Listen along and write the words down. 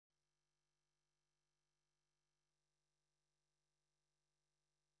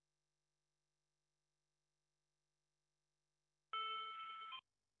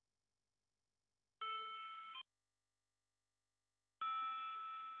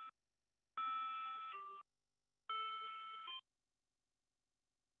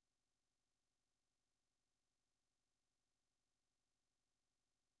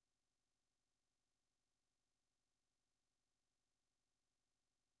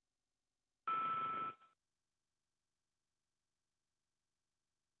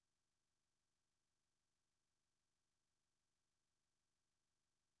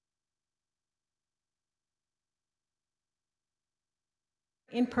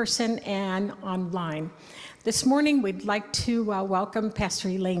in person and online. This morning, we'd like to welcome Pastor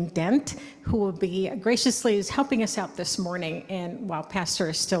Elaine Dent, who will be graciously is helping us out this morning, and while Pastor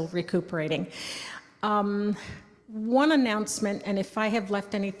is still recuperating. One announcement, and if I have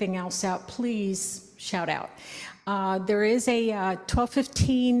left anything else out, please shout out. There is a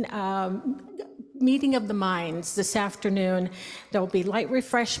 12:15 meeting of the minds this afternoon. There will be light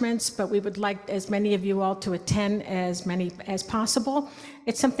refreshments, but we would like as many of you all to attend as many as possible.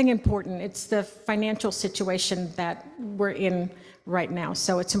 It's something important. It's the financial situation that we're in right now,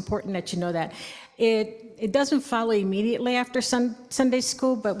 so it's important that you know that. It doesn't follow immediately after Sunday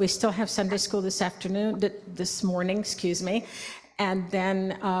school, but we still have Sunday school this morning, excuse me, and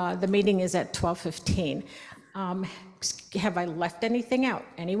then the meeting is at 12:15. Have I left anything out?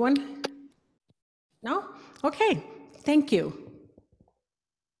 Anyone? No? Okay, thank you.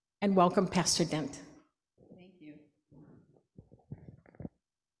 And welcome, Pastor Dent. Thank you.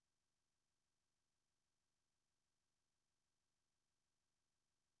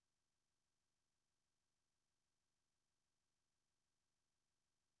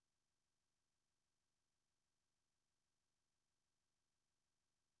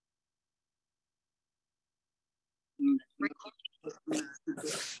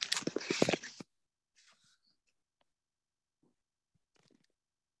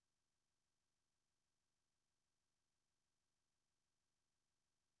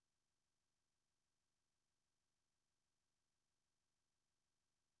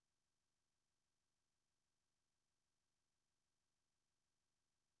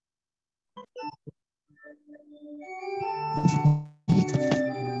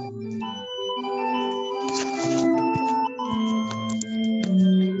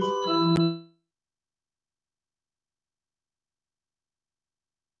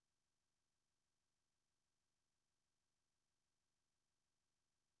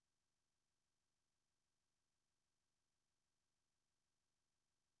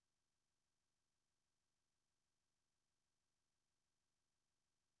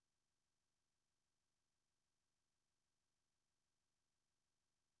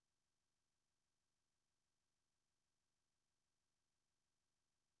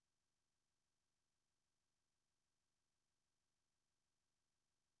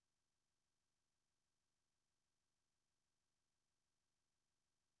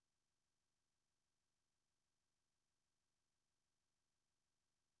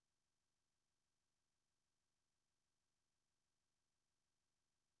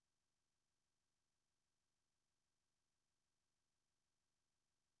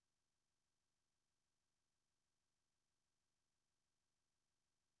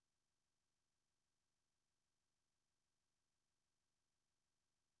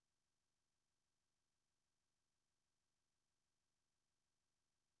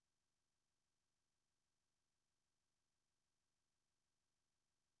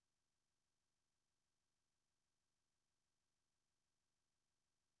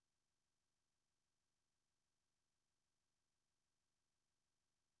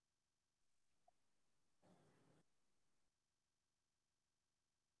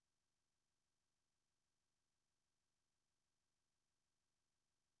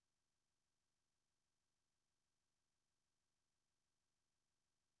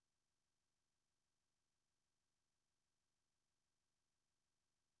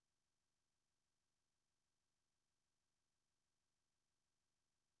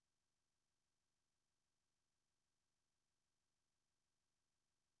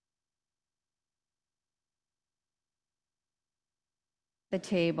 The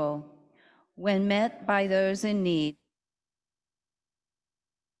table, when met by those in need.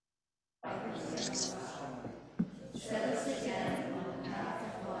 Set us again on the path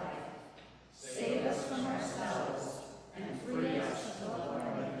of life. Save us from ourselves and free us from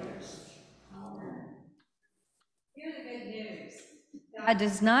our enemies. Amen. Hear the good news. God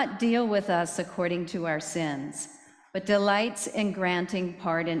does not deal with us according to our sins, but delights in granting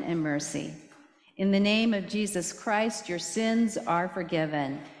pardon and mercy. In the name of Jesus Christ, your sins are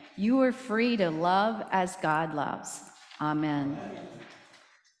forgiven. You are free to love as God loves. Amen.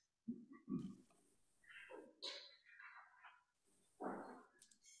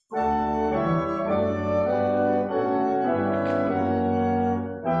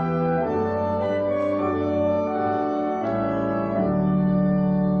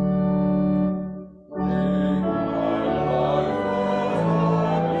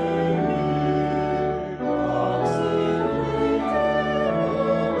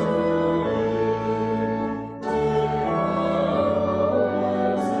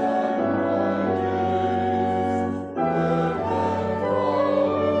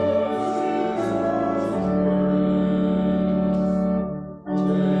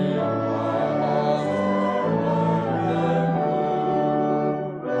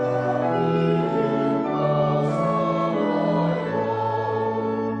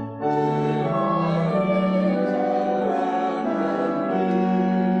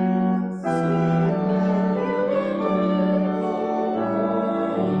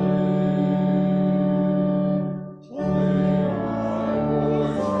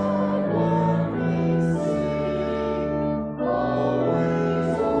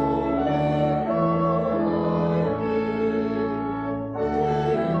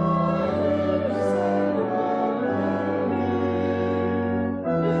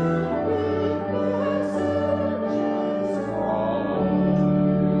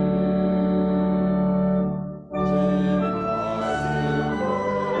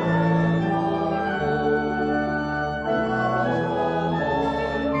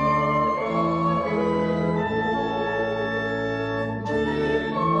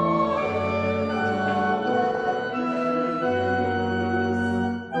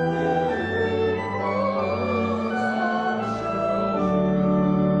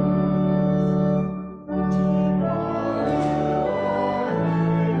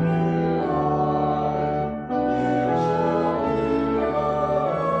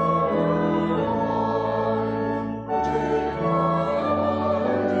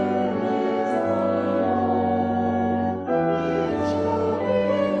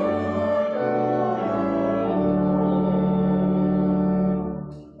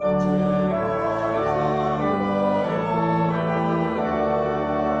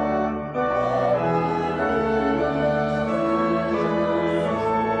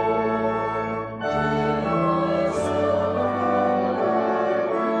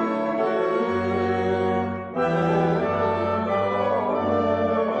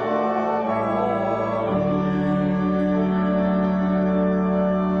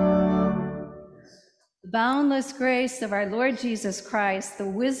 boundless grace of our Lord Jesus Christ, the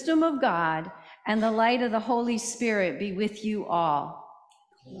wisdom of God, and the light of the Holy Spirit be with you all.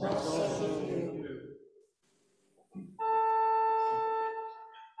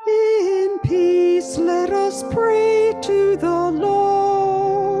 In peace, let us pray to the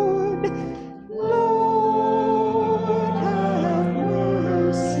Lord. Lord, have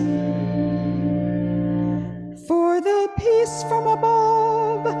mercy. For the peace from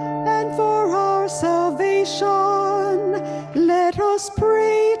above and for our salvation, let us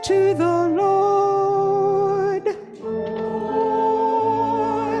pray to the Lord. Lord,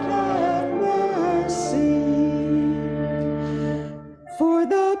 have mercy. For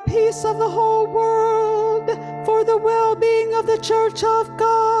the peace of the whole world, for the well-being of the Church of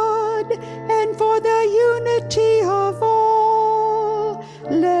God, and for the unity of all,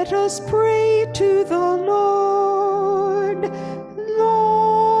 let us pray to the Lord.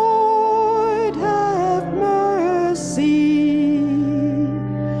 Lord, have mercy.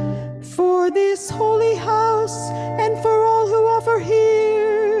 For this holy house, and for all who offer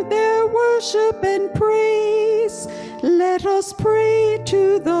here their worship and praise, let us pray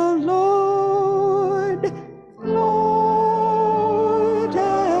to the Lord. Lord,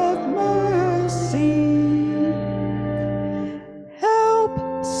 have mercy.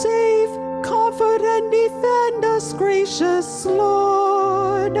 Help, save, comfort, and defend us, gracious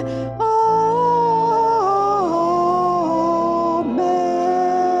Lord.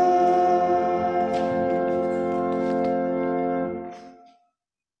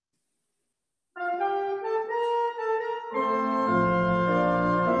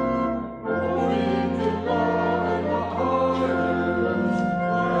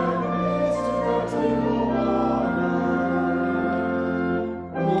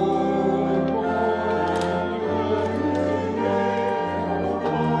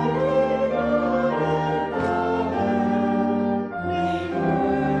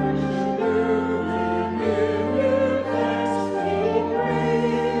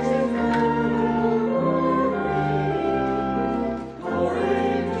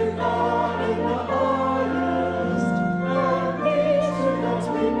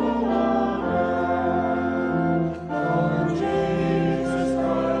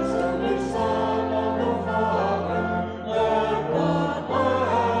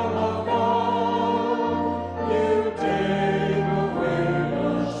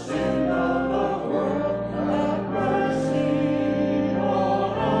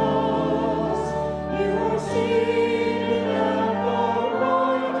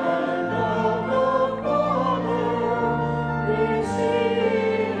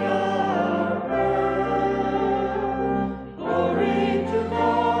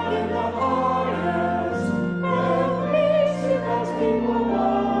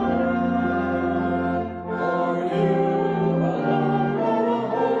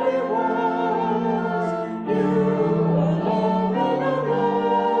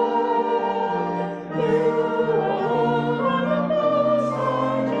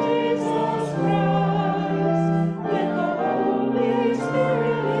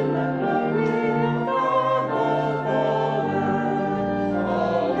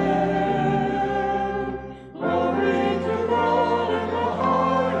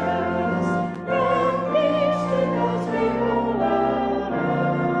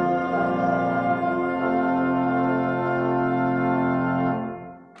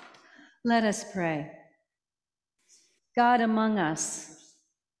 Let us pray. God among us,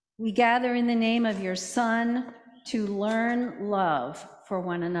 we gather in the name of your Son to learn love for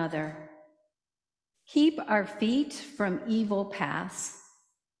one another. Keep our feet from evil paths.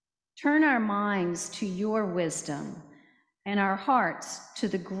 Turn our minds to your wisdom and our hearts to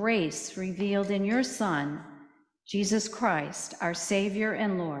the grace revealed in your Son, Jesus Christ, our Savior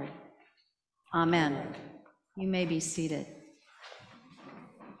and Lord. Amen. You may be seated.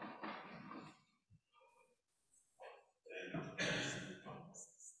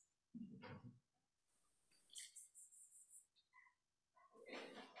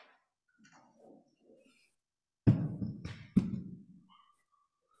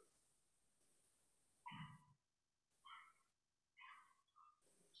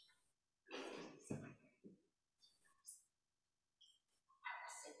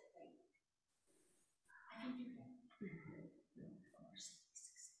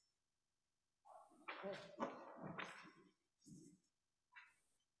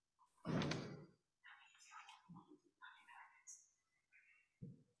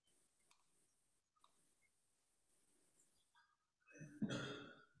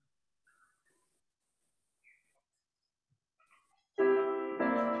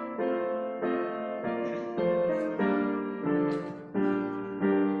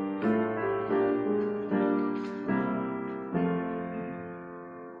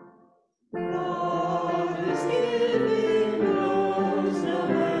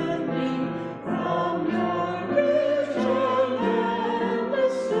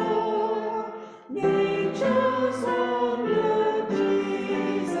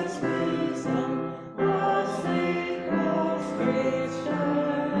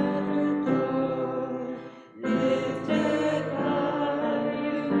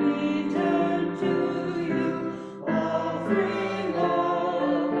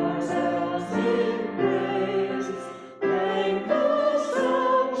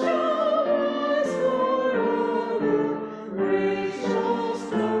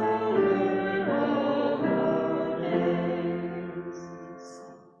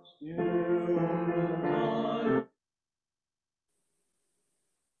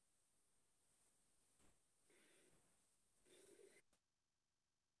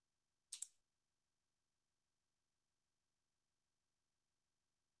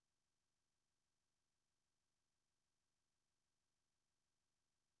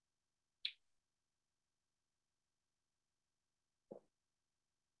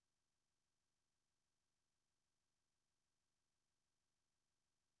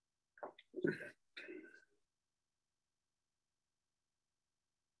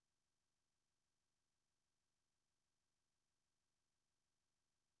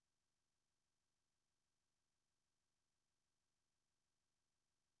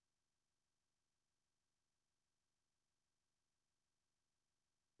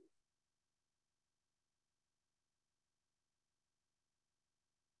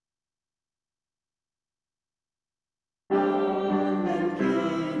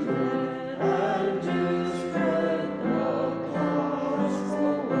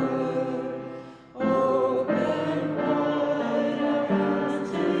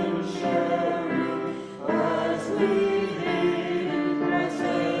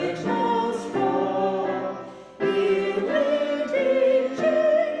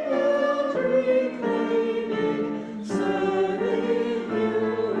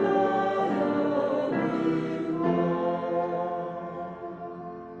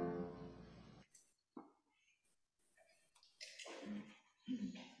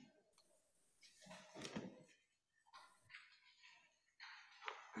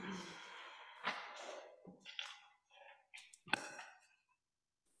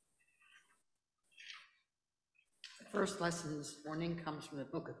 First lesson this morning comes from the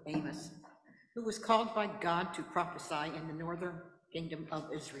book of Amos, who was called by God to prophesy in the northern kingdom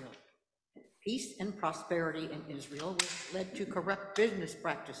of Israel. Peace and prosperity in Israel led to corrupt business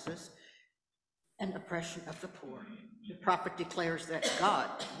practices and oppression of the poor. The prophet declares that God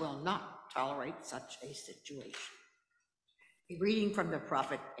will not tolerate such a situation. A reading from the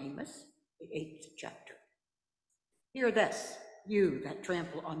prophet Amos, the 8th chapter. Hear this, you that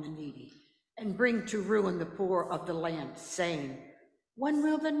trample on the needy, and bring to ruin the poor of the land, saying, when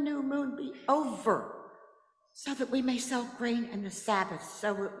will the new moon be over, so that we may sell grain in the Sabbath,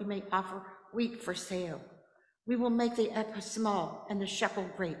 so that we may offer wheat for sale? We will make the ephah small and the shekel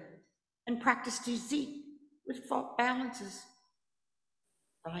great, and practice deceit with false balances,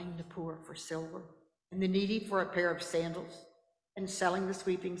 buying the poor for silver, and the needy for a pair of sandals, and selling the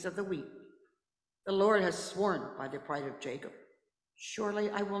sweepings of the wheat. The Lord has sworn by the pride of Jacob, surely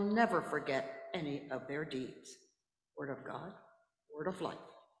I will never forget any of their deeds. Word of God, word of life.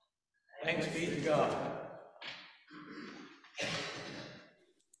 Thanks be to God.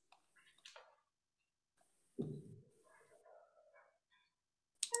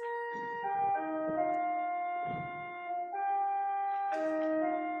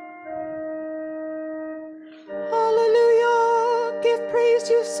 Hallelujah! Give praise,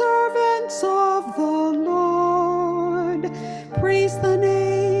 you servants of the Lord. Praise the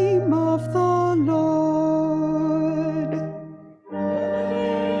name of the Lord.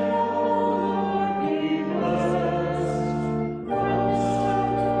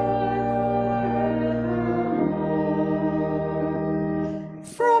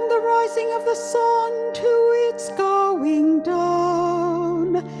 From the rising of the sun to its going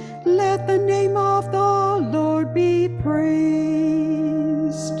down, let the name of the Lord be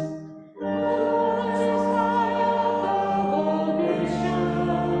praised.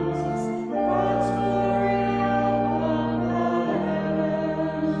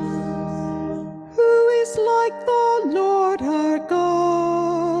 Who is like the Lord our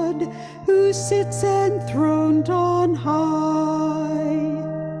God, who sits enthroned on high?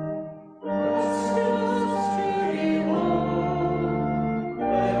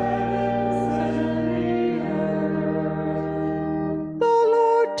 The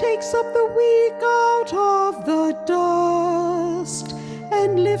Lord takes up the weak out of the dust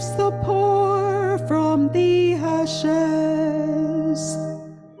and lifts the poor from the ashes.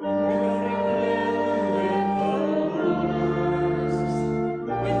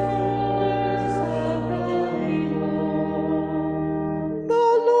 The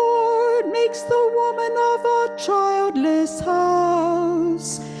Lord makes the woman of a childless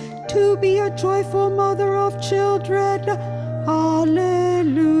house to be a joyful mother of children. Hallelujah.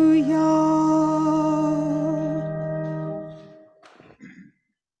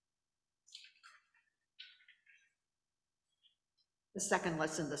 The second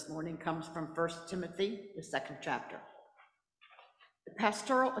lesson this morning comes from 1 Timothy, the 2nd chapter. The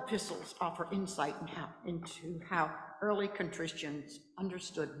pastoral epistles offer insight into how early Christians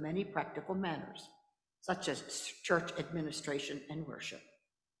understood many practical matters, such as church administration and worship.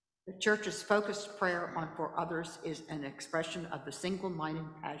 The church's focused prayer for others is an expression of the single-minded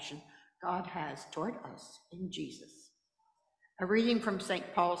passion God has toward us in Jesus. A reading from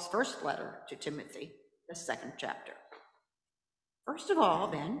St. Paul's first letter to Timothy, the 2nd chapter. First of all,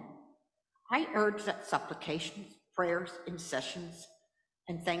 then, I urge that supplications, prayers, intercessions,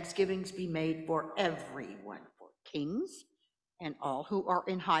 and thanksgivings be made for everyone, for kings and all who are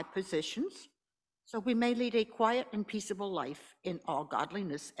in high positions, so we may lead a quiet and peaceable life in all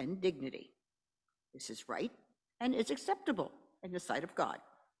godliness and dignity. This is right and is acceptable in the sight of God,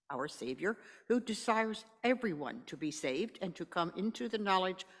 our Savior, who desires everyone to be saved and to come into the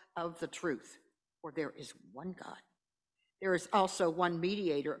knowledge of the truth. For there is one God. There is also one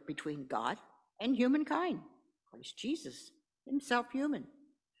mediator between God and humankind, Christ Jesus, himself human,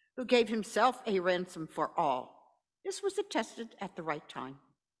 who gave himself a ransom for all. This was attested at the right time.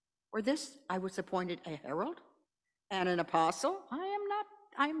 For this I was appointed a herald and an apostle.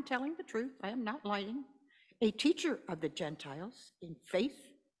 I am telling the truth, I am not lying. A teacher of the Gentiles in faith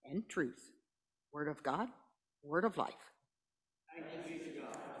and truth. Word of God, word of life. Thanks be to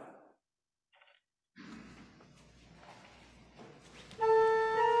God.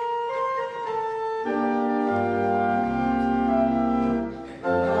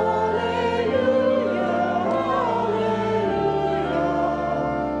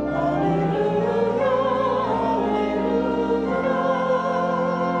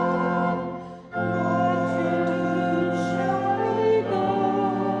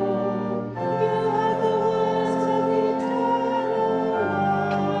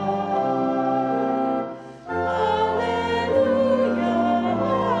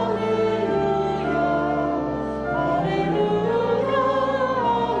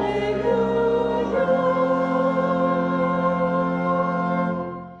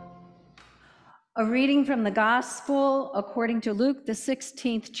 A reading from the Gospel according to Luke, the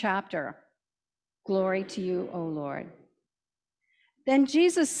 16th chapter. Glory to you, O Lord. Then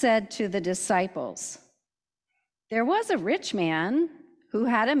Jesus said to the disciples, "There was a rich man who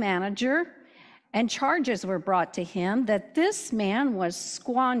had a manager, and charges were brought to him that this man was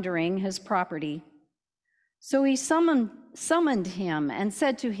squandering his property. So he summoned him and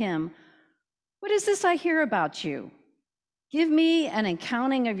said to him, 'What is this I hear about you? Give me an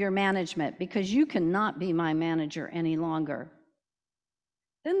accounting of your management, because you cannot be my manager any longer.'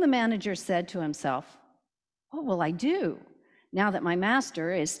 Then the manager said to himself, 'What will I do now that my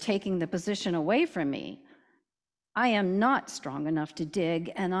master is taking the position away from me? I am not strong enough to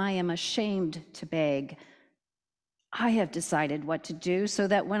dig, and I am ashamed to beg. I have decided what to do so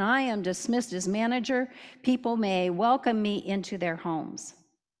that when I am dismissed as manager, people may welcome me into their homes.'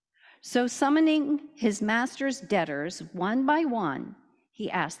 So summoning his master's debtors one by one,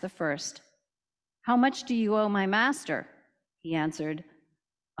 he asked the first, 'How much do you owe my master?' He answered,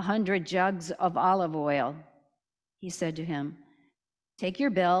 100 jugs of olive oil. He said to him, 'Take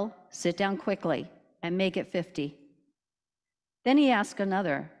your bill, sit down quickly, and make it 50. Then he asked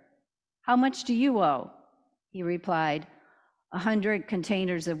another, 'How much do you owe?' He replied, 100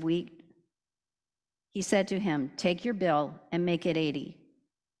 containers of wheat. He said to him, 'Take your bill and make it 80.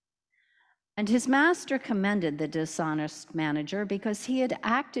 And his master commended the dishonest manager because he had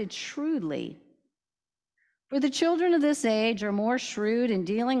acted shrewdly. For the children of this age are more shrewd in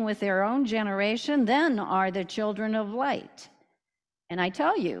dealing with their own generation than are the children of light. And I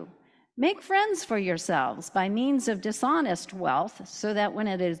tell you, make friends for yourselves by means of dishonest wealth, so that when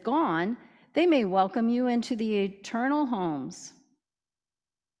it is gone, they may welcome you into the eternal homes.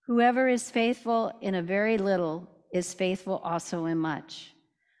 Whoever is faithful in a very little is faithful also in much.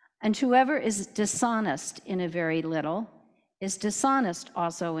 And whoever is dishonest in a very little is dishonest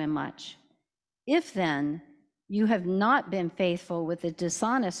also in much. If then you have not been faithful with the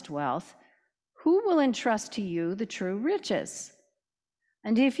dishonest wealth, who will entrust to you the true riches?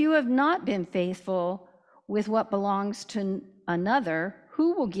 And if you have not been faithful with what belongs to another,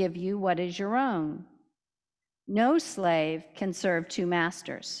 who will give you what is your own? No slave can serve two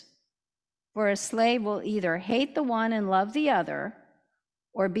masters, for a slave will either hate the one and love the other,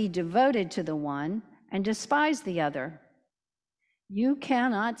 or be devoted to the one and despise the other. You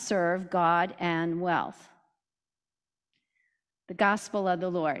cannot serve God and wealth." The Gospel of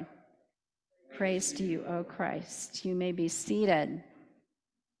the Lord. Praise to you, O Christ. You may be seated.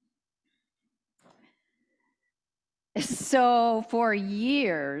 So for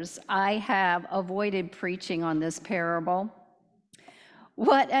years, I have avoided preaching on this parable.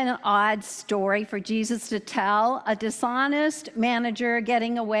 What an odd story for Jesus to tell, a dishonest manager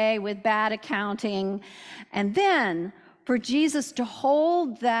getting away with bad accounting, and then for Jesus to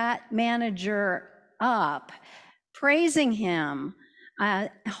hold that manager up, praising him,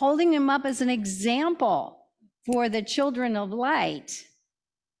 holding him up as an example for the children of light.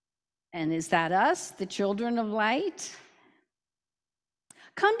 And is that us, the children of light?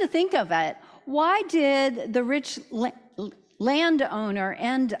 Come to think of it, why did the rich landowner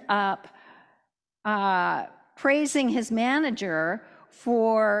end up praising his manager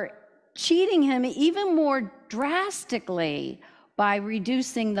for cheating him even more drastically by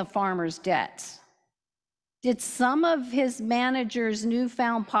reducing the farmer's debts? Did some of his manager's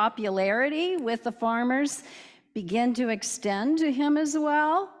newfound popularity with the farmers begin to extend to him as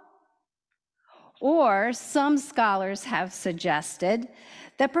well? Or some scholars have suggested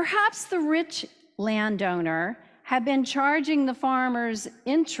that perhaps the rich landowner had been charging the farmers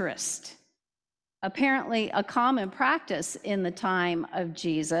interest, apparently a common practice in the time of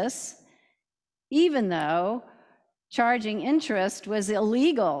Jesus, even though charging interest was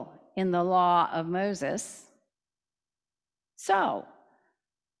illegal in the law of Moses. So,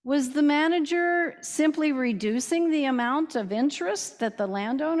 was the manager simply reducing the amount of interest that the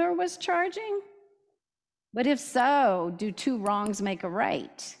landowner was charging? But if so, do two wrongs make a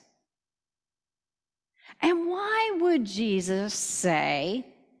right? And why would Jesus say,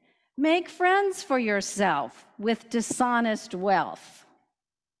 make friends for yourself with dishonest wealth?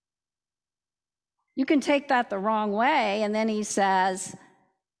 You can take that the wrong way, and then he says,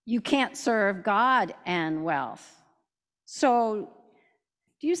 you can't serve God and wealth. So,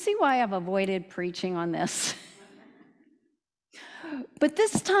 do you see why I've avoided preaching on this? But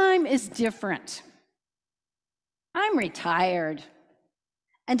this time is different. I'm retired,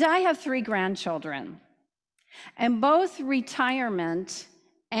 and I have 3 grandchildren. And both retirement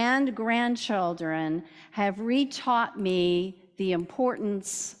and grandchildren have retaught me the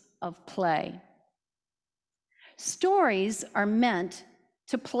importance of play. Stories are meant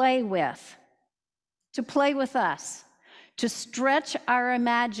to play with us, to stretch our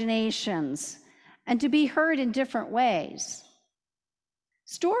imaginations, and to be heard in different ways.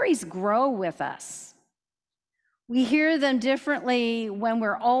 Stories grow with us. We hear them differently when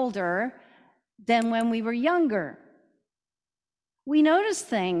we're older than when we were younger. We notice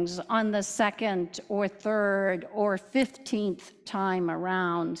things on the second or third or 15th time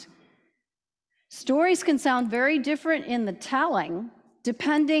around. Stories can sound very different in the telling,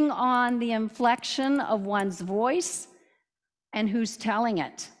 depending on the inflection of one's voice and who's telling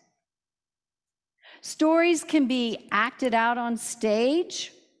it. Stories can be acted out on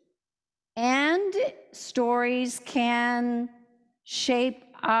stage, and stories can shape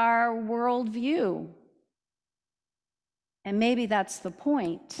our worldview. And maybe that's the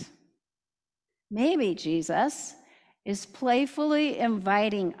point. Maybe Jesus is playfully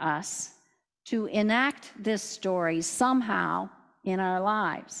inviting us to enact this story somehow in our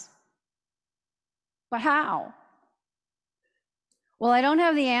lives. But how? Well, I don't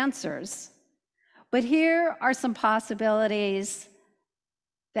have the answers, but here are some possibilities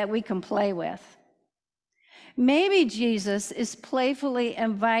that we can play with. Maybe Jesus is playfully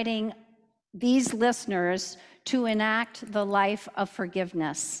inviting these listeners to enact the life of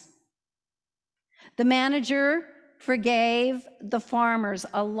forgiveness. The manager forgave the farmers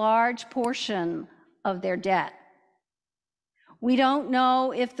a large portion of their debt. We don't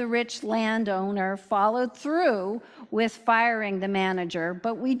know if the rich landowner followed through with firing the manager,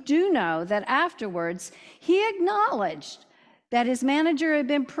 but we do know that afterwards he acknowledged that his manager had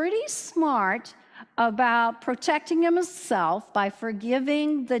been pretty smart about protecting himself by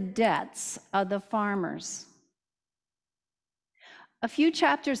forgiving the debts of the farmers. A few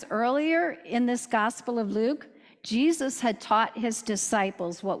chapters earlier in this Gospel of Luke, Jesus had taught his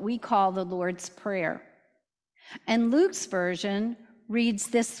disciples what we call the Lord's Prayer. And Luke's version reads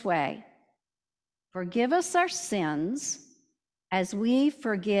this way: forgive us our sins as we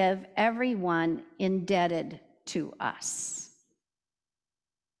forgive everyone indebted to us.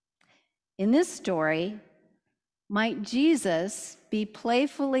 In this story, might Jesus be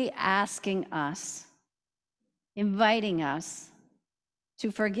playfully asking us, inviting us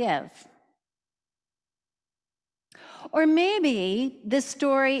to forgive? Or maybe this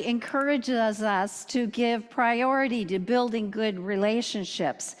story encourages us to give priority to building good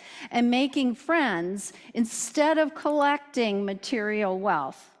relationships and making friends instead of collecting material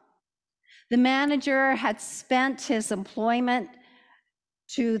wealth. The manager had spent his employment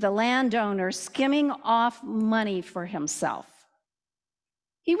to the landowner skimming off money for himself.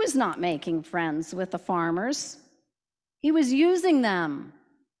 He was not making friends with the farmers. He was using them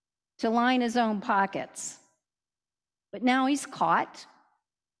to line his own pockets. But now he's caught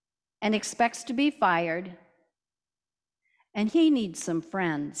and expects to be fired, and he needs some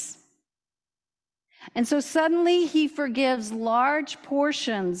friends. And so suddenly he forgives large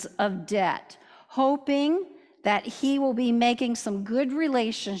portions of debt, hoping that he will be making some good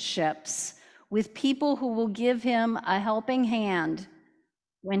relationships with people who will give him a helping hand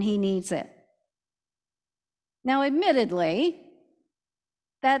when he needs it. Now, admittedly,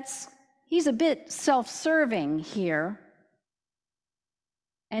 he's a bit self-serving here,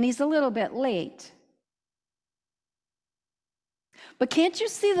 and he's a little bit late. But can't you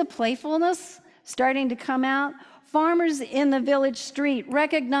see the playfulness starting to come out? Farmers in the village street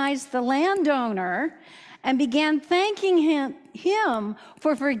recognized the landowner and began thanking him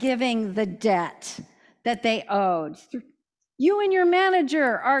for forgiving the debt that they owed. You and your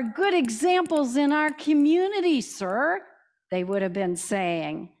manager are good examples in our community, sir, they would have been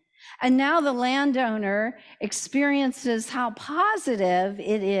saying. And now the landowner experiences how positive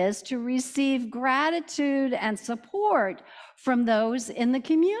it is to receive gratitude and support from those in the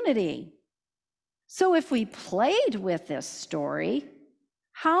community. So if we played with this story,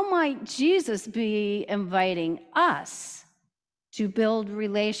 how might Jesus be inviting us to build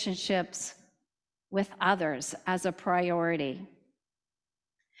relationships with others as a priority?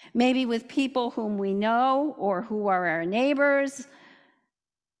 Maybe with people whom we know or who are our neighbors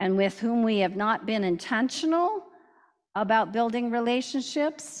and with whom we have not been intentional about building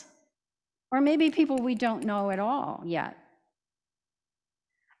relationships, or maybe people we don't know at all yet.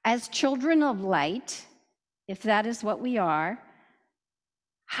 As children of light, if that is what we are,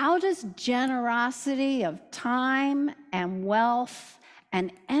 how does generosity of time and wealth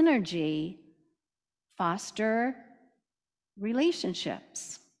and energy foster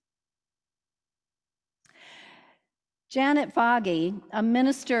relationships? Janet Foggy, a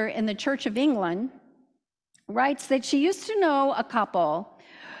minister in the Church of England, writes that she used to know a couple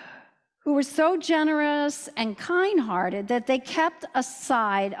who were so generous and kind-hearted that they kept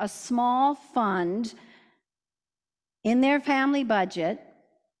aside a small fund in their family budget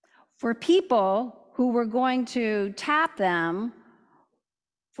for people who were going to tap them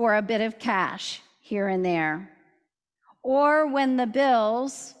for a bit of cash here and there. Or when the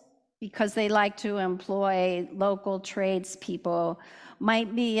bills, because they like to employ local tradespeople,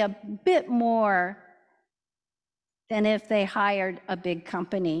 might be a bit more than if they hired a big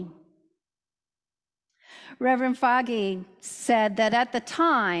company. Reverend Foggy said that at the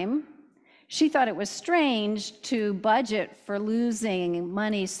time, she thought it was strange to budget for losing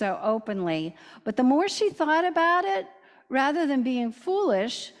money so openly. But the more she thought about it, rather than being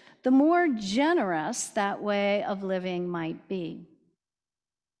foolish, the more generous that way of living might be.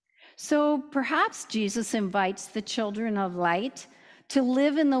 So perhaps Jesus invites the children of light to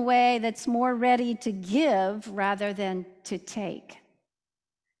live in the way that's more ready to give rather than to take.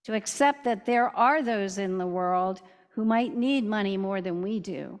 To accept that there are those in the world who might need money more than we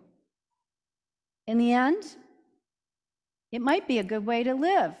do. In the end, it might be a good way to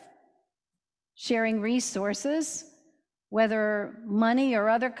live, sharing resources, whether money or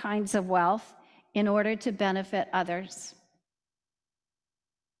other kinds of wealth, in order to benefit others.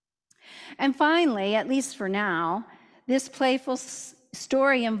 And finally, at least for now, this playful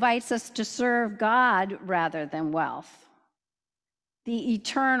story invites us to serve God rather than wealth, the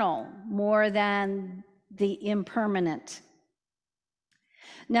eternal more than the impermanent.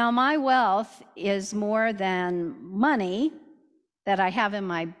 Now, my wealth is more than money that I have in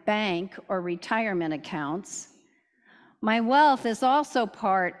my bank or retirement accounts. My wealth is also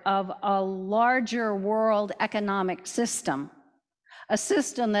part of a larger world economic system, a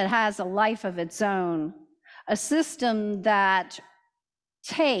system that has a life of its own, a system that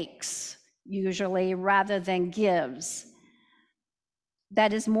takes, usually, rather than gives,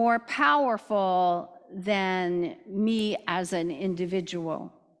 that is more powerful than me as an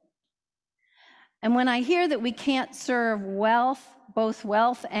individual. And when I hear that we can't serve wealth, both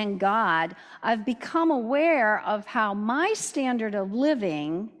wealth and God, I've become aware of how my standard of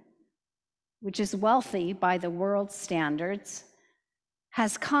living, which is wealthy by the world's standards,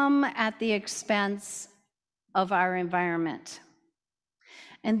 has come at the expense of our environment.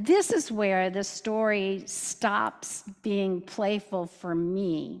 And this is where the story stops being playful for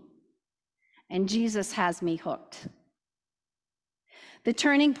me, and Jesus has me hooked. The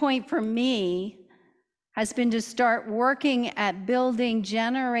turning point for me has been to start working at building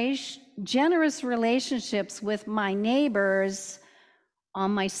generous relationships with my neighbors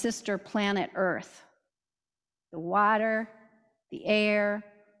on my sister planet Earth. The water, the air,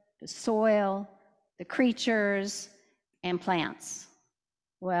 the soil, the creatures, and plants.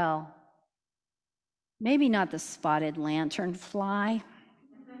 Well, maybe not the spotted lanternfly.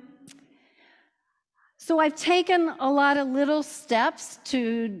 So I've taken a lot of little steps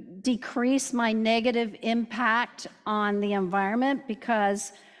to decrease my negative impact on the environment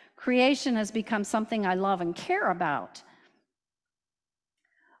because creation has become something I love and care about.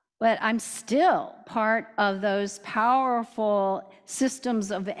 But I'm still part of those powerful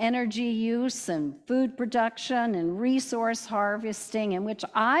systems of energy use and food production and resource harvesting in which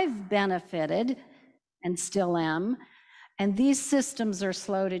I've benefited and still am, and these systems are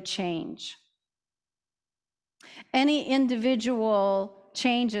slow to change. Any individual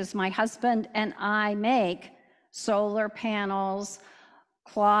changes my husband and I make, solar panels,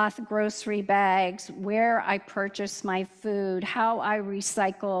 cloth grocery bags, where I purchase my food, how I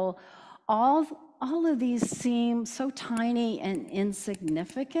recycle, all of these seem so tiny and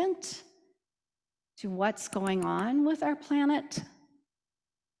insignificant to what's going on with our planet.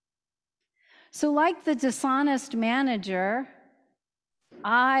 So like the dishonest manager,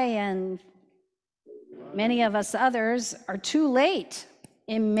 I and many of us others are too late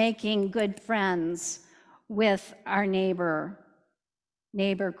in making good friends with our neighbor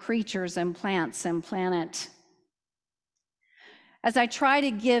creatures and plants and planet. As I try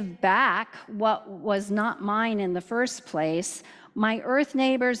to give back what was not mine in the first place, my earth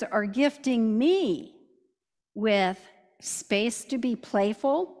neighbors are gifting me with space to be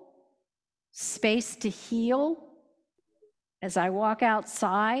playful, space to heal as I walk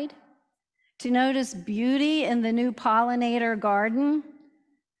outside, to notice beauty in the new pollinator garden,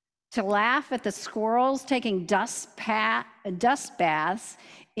 to laugh at the squirrels taking dust baths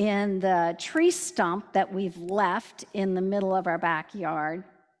in the tree stump that we've left in the middle of our backyard,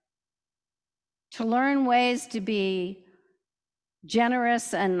 to learn ways to be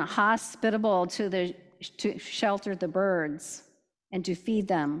generous and hospitable to shelter the birds and to feed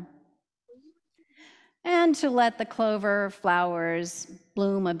them, and to let the clover flowers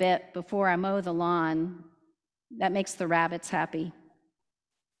bloom a bit before I mow the lawn. That makes the rabbits happy.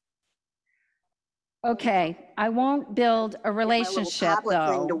 Okay, I won't build a relationship,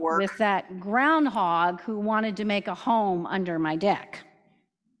 though, with that groundhog who wanted to make a home under my deck.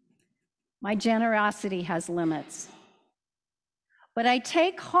 My generosity has limits. But I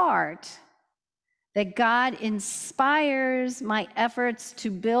take heart that God inspires my efforts to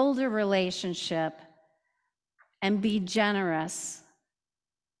build a relationship and be generous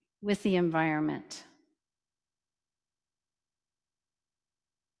with the environment.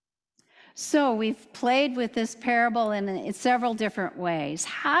 So we've played with this parable in several different ways.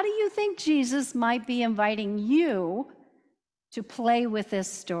 How do you think Jesus might be inviting you to play with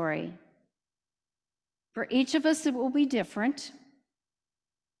this story? For each of us, it will be different.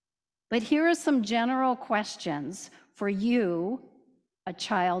 But here are some general questions for you, a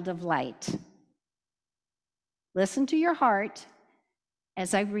child of light. Listen to your heart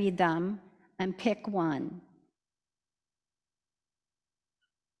as I read them and pick one.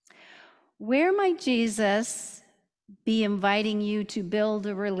 Where might Jesus be inviting you to build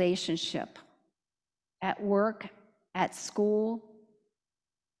a relationship? At work, at school,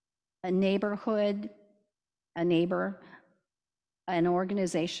 a neighborhood, a neighbor, an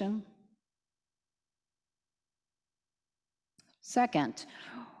organization? Second,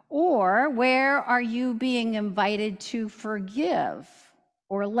 or where are you being invited to forgive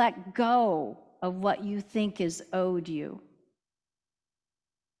or let go of what you think is owed you?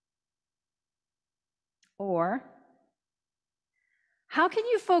 Or how can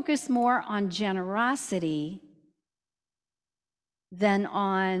you focus more on generosity than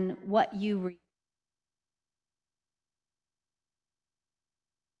on what you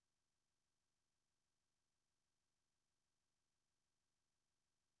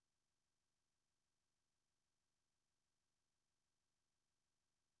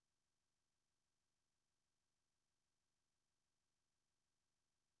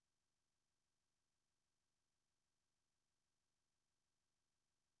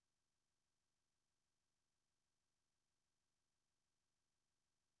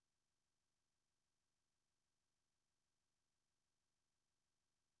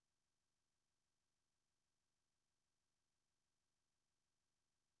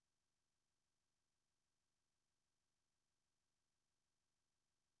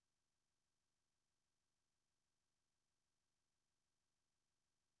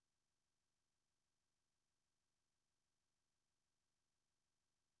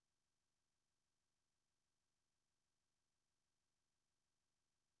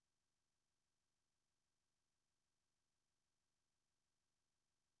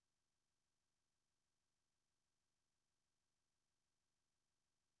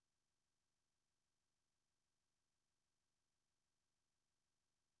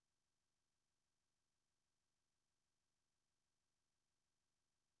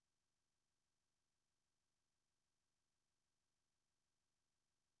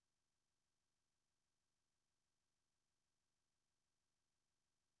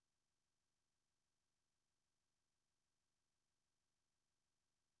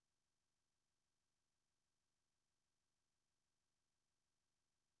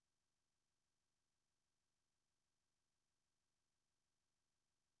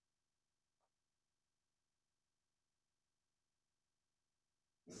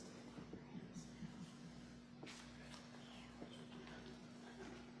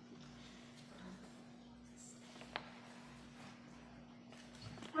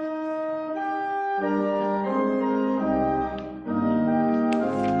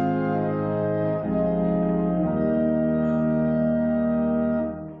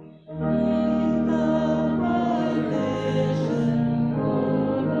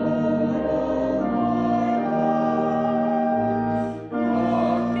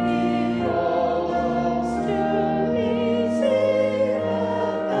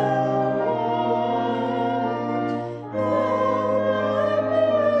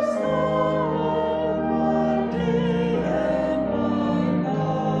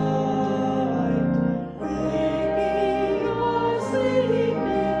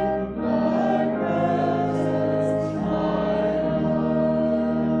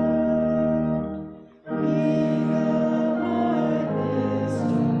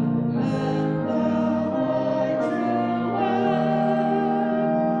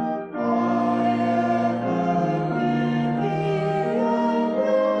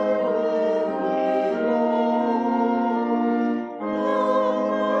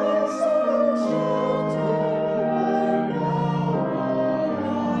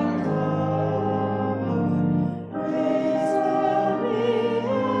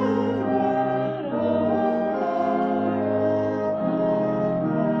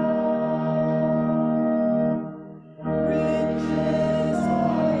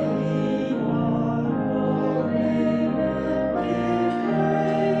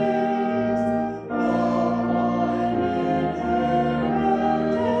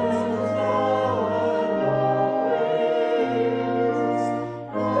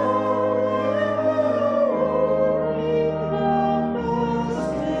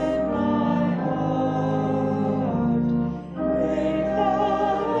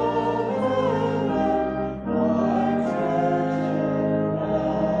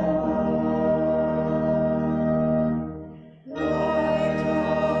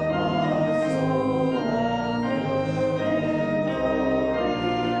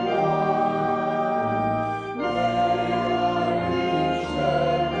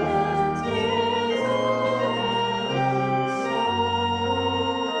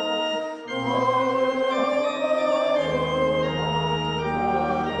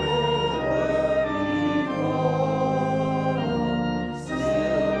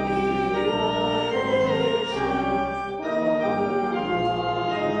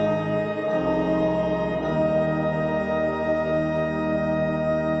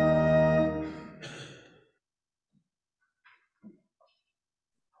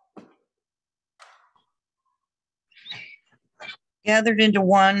Gathered into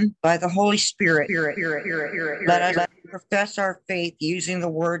one by the Holy Spirit, let us profess our faith using the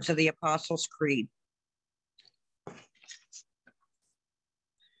words of the Apostles' Creed.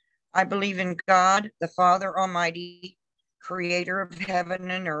 I believe in God, the Father Almighty, creator of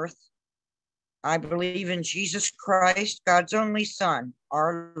heaven and earth. I believe in Jesus Christ, God's only Son,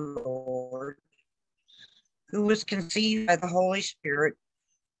 our Lord, who was conceived by the Holy Spirit,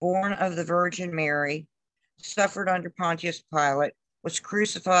 born of the Virgin Mary, suffered under Pontius Pilate, was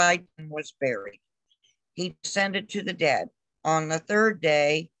crucified, and was buried. He descended to the dead. On the third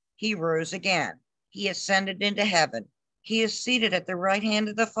day, he rose again. He ascended into heaven. He is seated at the right hand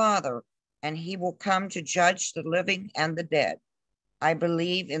of the Father, and he will come to judge the living and the dead. I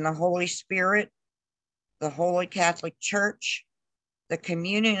believe in the Holy Spirit, the Holy Catholic Church, the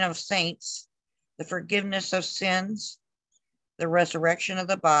communion of saints, the forgiveness of sins, the resurrection of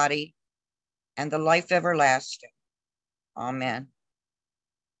the body, and the life everlasting. Amen.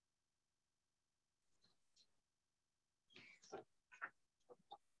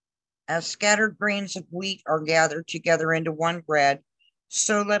 As scattered grains of wheat are gathered together into one bread,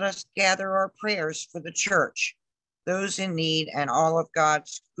 so let us gather our prayers for the church, those in need, and all of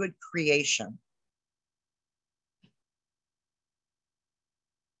God's good creation.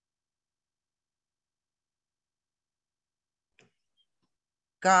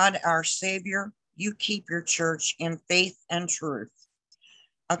 God, our Savior, you keep your church in faith and truth.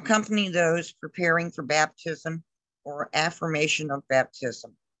 Accompany those preparing for baptism or affirmation of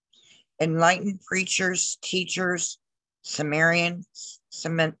baptism. Enlighten preachers, teachers, seminarians,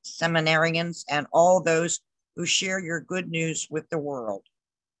 and all those who share your good news with the world.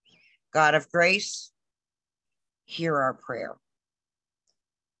 God of grace, hear our prayer.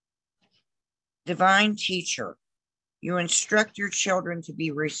 Divine teacher, you instruct your children to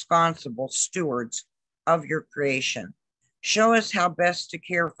be responsible stewards of your creation. Show us how best to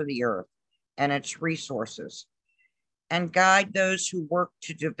care for the earth and its resources, and guide those who work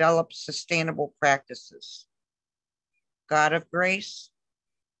to develop sustainable practices. God of grace,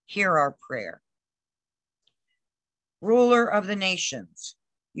 hear our prayer. Ruler of the nations,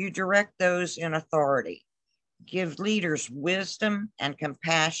 you direct those in authority. Give leaders wisdom and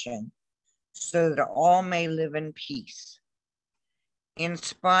compassion so that all may live in peace.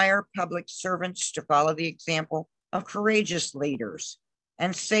 Inspire public servants to follow the example of courageous leaders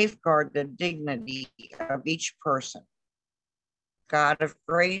and safeguard the dignity of each person. God of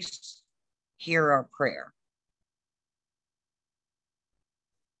grace, hear our prayer.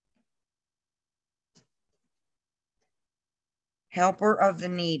 Helper of the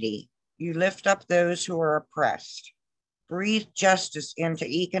needy, you lift up those who are oppressed. Breathe justice into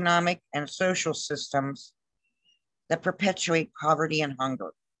economic and social systems that perpetuate poverty and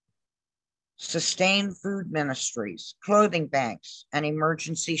hunger. Sustain food ministries, clothing banks, and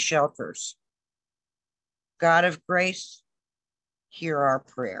emergency shelters. God of grace, hear our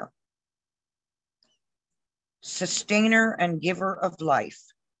prayer. Sustainer and giver of life,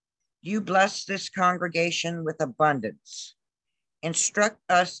 you bless this congregation with abundance. Instruct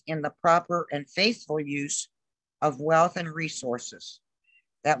us in the proper and faithful use of wealth and resources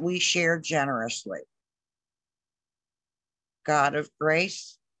that we share generously. God of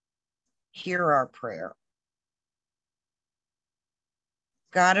grace, hear our prayer.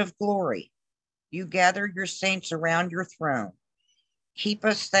 God of glory, you gather your saints around your throne. Keep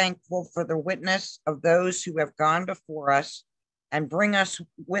us thankful for the witness of those who have gone before us and bring us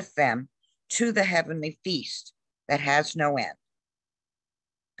with them to the heavenly feast that has no end.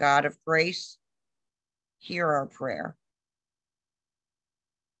 God of grace, hear our prayer.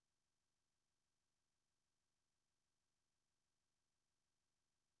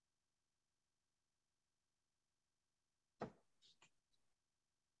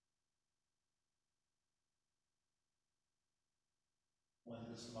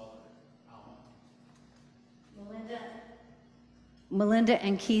 Linda's mother, Alma. Melinda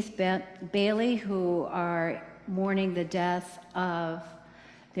and Keith Bailey, who are mourning the death of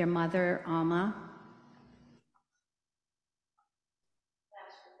their mother, Alma.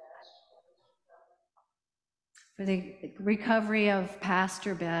 For the recovery of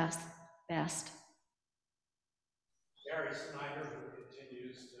Pastor Best. Gary Snyder, who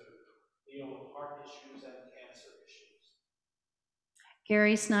continues to deal with heart issues and cancer issues.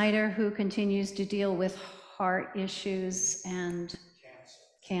 Gary Snyder, who continues to deal with heart issues and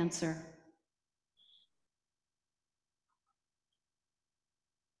cancer.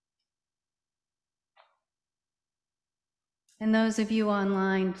 And those of you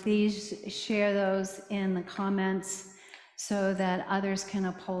online, please share those in the comments so that others can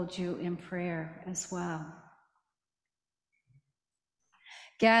uphold you in prayer as well.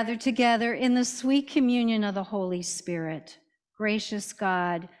 gathered together in the sweet communion of the Holy Spirit. Gracious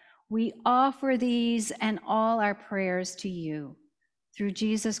God, we offer these and all our prayers to you through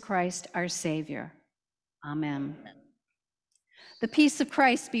Jesus Christ, our Savior. Amen. The peace of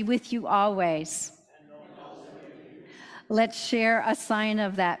Christ be with you always. Let's share a sign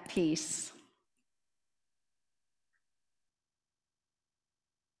of that peace.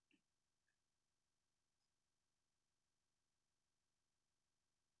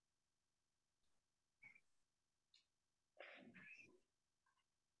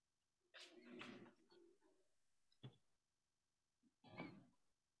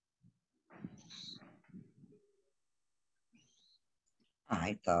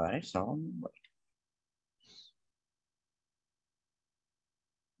 I thought I saw him.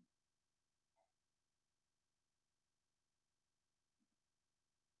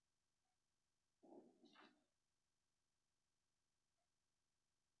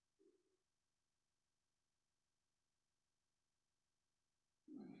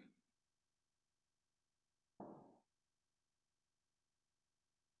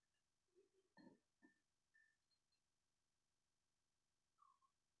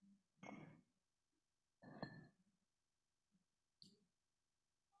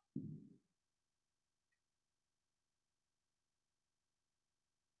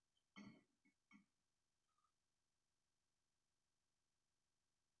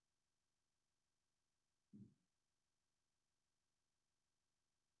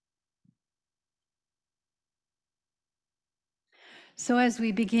 So as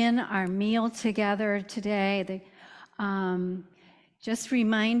we begin our meal together today, just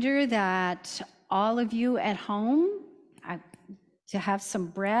reminder that all of you at home to have some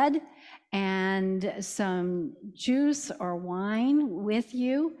bread and some juice or wine with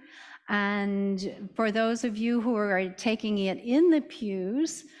you. And for those of you who are taking it in the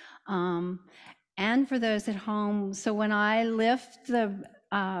pews, and for those at home, so when I lift the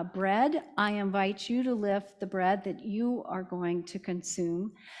bread, I invite you to lift the bread that you are going to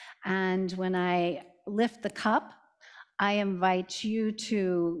consume. And when I lift the cup, I invite you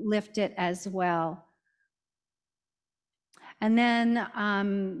to lift it as well. And then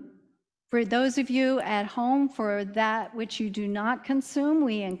for those of you at home, for that which you do not consume,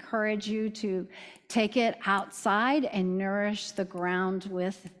 we encourage you to take it outside and nourish the ground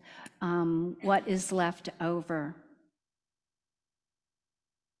with what is left over.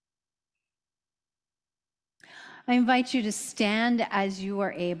 I invite you to stand as you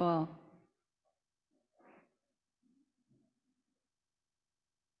are able.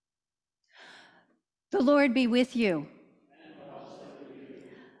 The Lord be with you.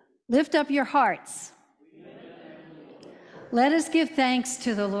 Lift up your hearts. Let us give thanks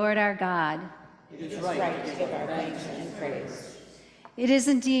to the Lord our God. It is right to give our thanks and praise. It is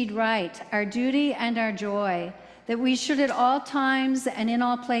indeed right, our duty and our joy, that we should at all times and in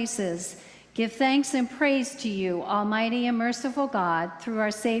all places give thanks and praise to you, Almighty and merciful God, through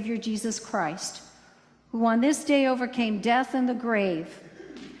our Savior Jesus Christ, who on this day overcame death and the grave,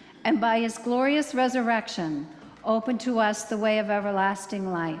 and by his glorious resurrection opened to us the way of everlasting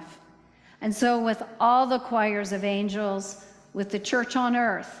life. And so with all the choirs of angels, with the church on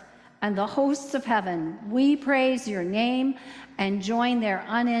earth, and the hosts of heaven, we praise your name and join their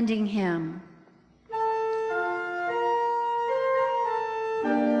unending hymn.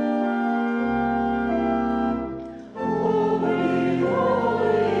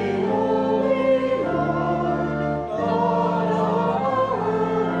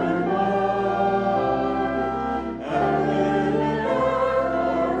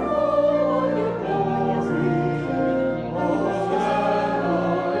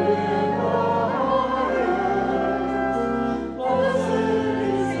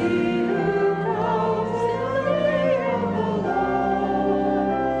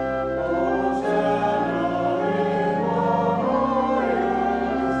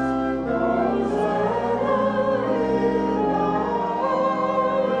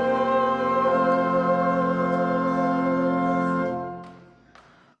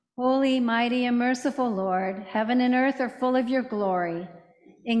 Holy, mighty, and merciful Lord, heaven and earth are full of your glory.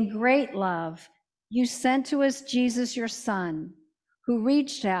 In great love, you sent to us Jesus, your Son, who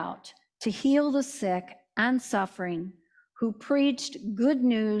reached out to heal the sick and suffering, who preached good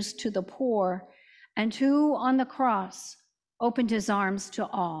news to the poor, and who on the cross opened his arms to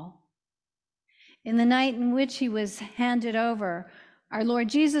all. In the night in which he was handed over, our Lord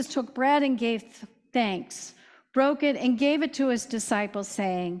Jesus took bread and gave thanks, broke it and gave it to his disciples,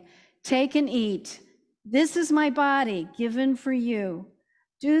 saying, "Take and eat. This is my body given for you.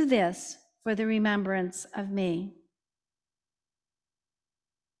 Do this for the remembrance of me."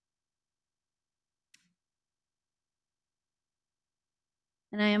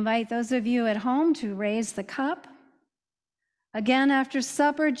 And I invite those of you at home to raise the cup. Again, after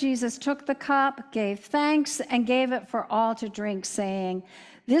supper, Jesus took the cup, gave thanks, and gave it for all to drink, saying,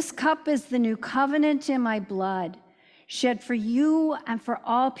 "This cup is the new covenant in my blood, shed for you and for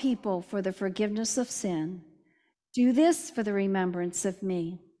all people for the forgiveness of sin. Do this for the remembrance of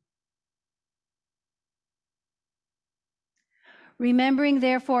me." Remembering,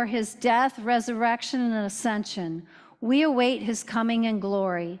 therefore, his death, resurrection, and ascension, we await his coming in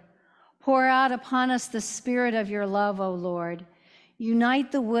glory. Pour out upon us the spirit of your love, O Lord.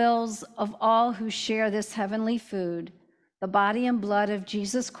 Unite the wills of all who share this heavenly food, the body and blood of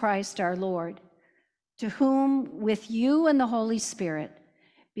Jesus Christ our Lord, to whom, with you and the Holy Spirit,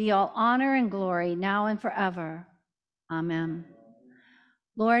 be all honor and glory now and forever. Amen.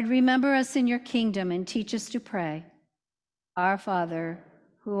 Lord, remember us in your kingdom and teach us to pray. Our Father,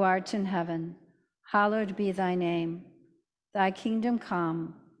 who art in heaven, hallowed be thy name. Thy kingdom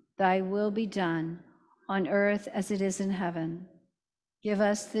come, thy will be done, on earth as it is in heaven. Give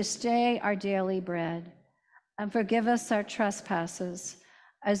us this day our daily bread, and forgive us our trespasses,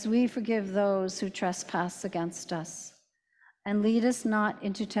 as we forgive those who trespass against us. And lead us not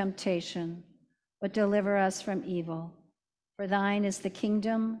into temptation, but deliver us from evil. For thine is the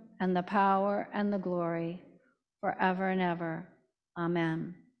kingdom, and the power, and the glory, forever and ever.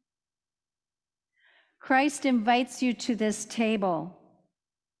 Amen. Christ invites you to this table.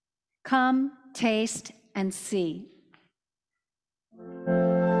 Come, taste, and see.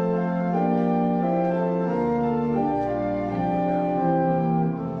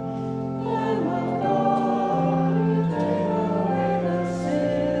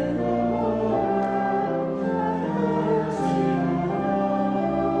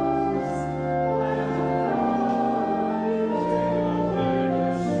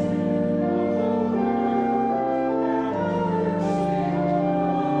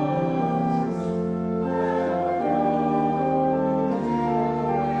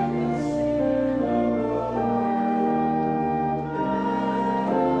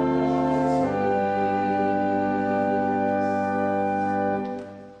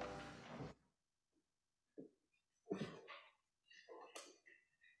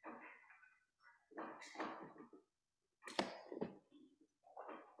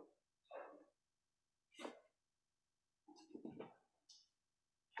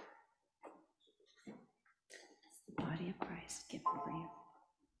 Body of Christ given for you.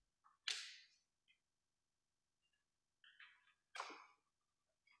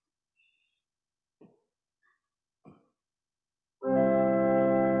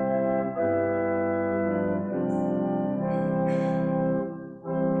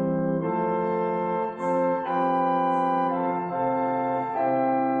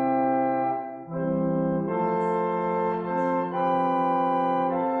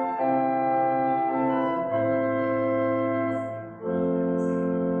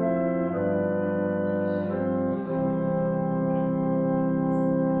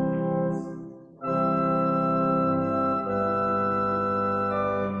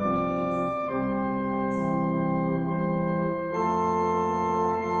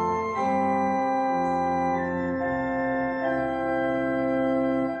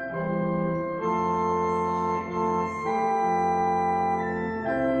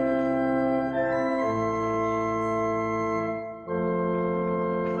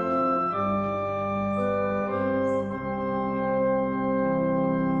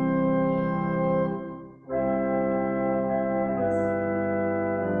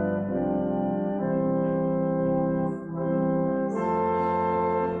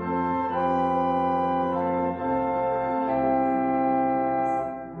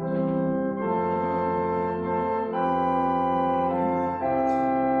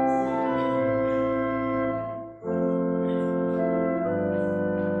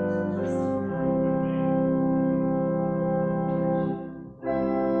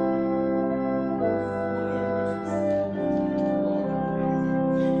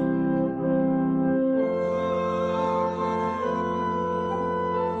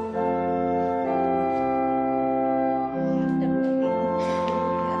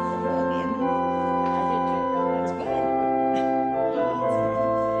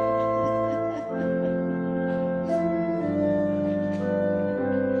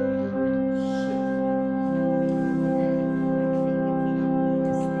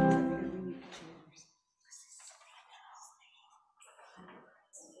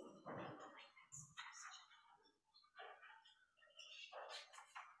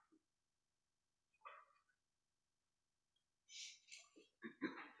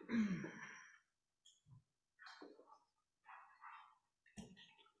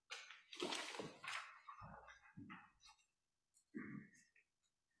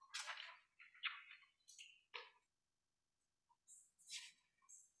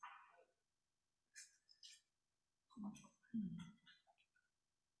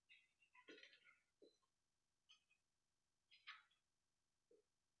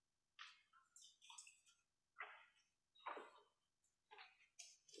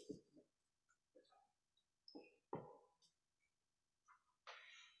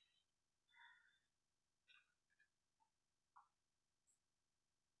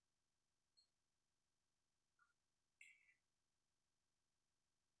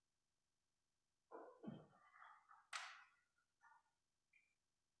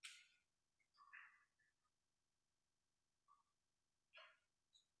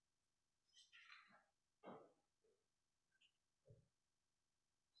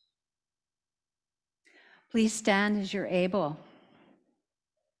 Please stand as you're able.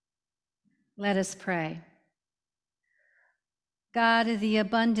 Let us pray. God of the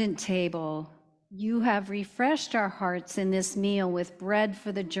abundant table, you have refreshed our hearts in this meal with bread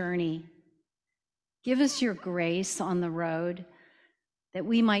for the journey. Give us your grace on the road, that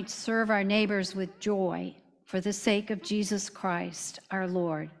we might serve our neighbors with joy for the sake of Jesus Christ, our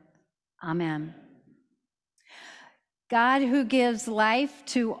Lord. Amen. God, who gives life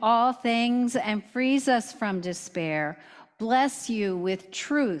to all things and frees us from despair, bless you with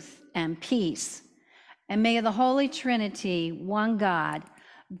truth and peace. And may the Holy Trinity, one God,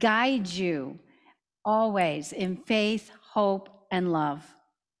 guide you always in faith, hope, and love.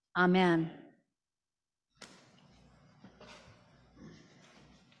 Amen.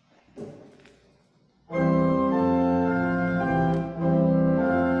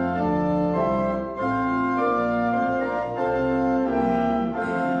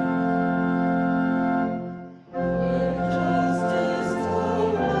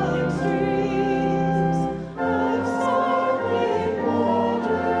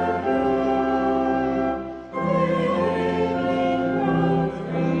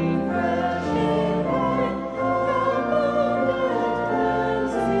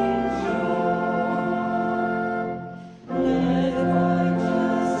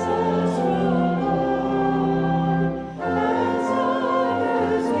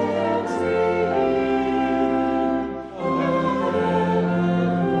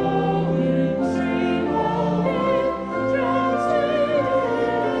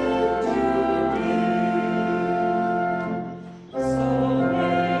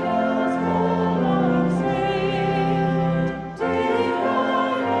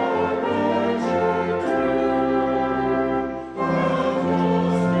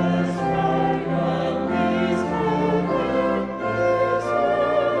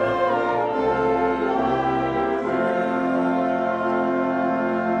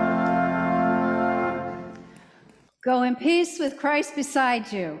 Go in peace with Christ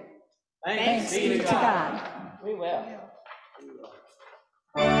beside you. Thanks be to God. We will.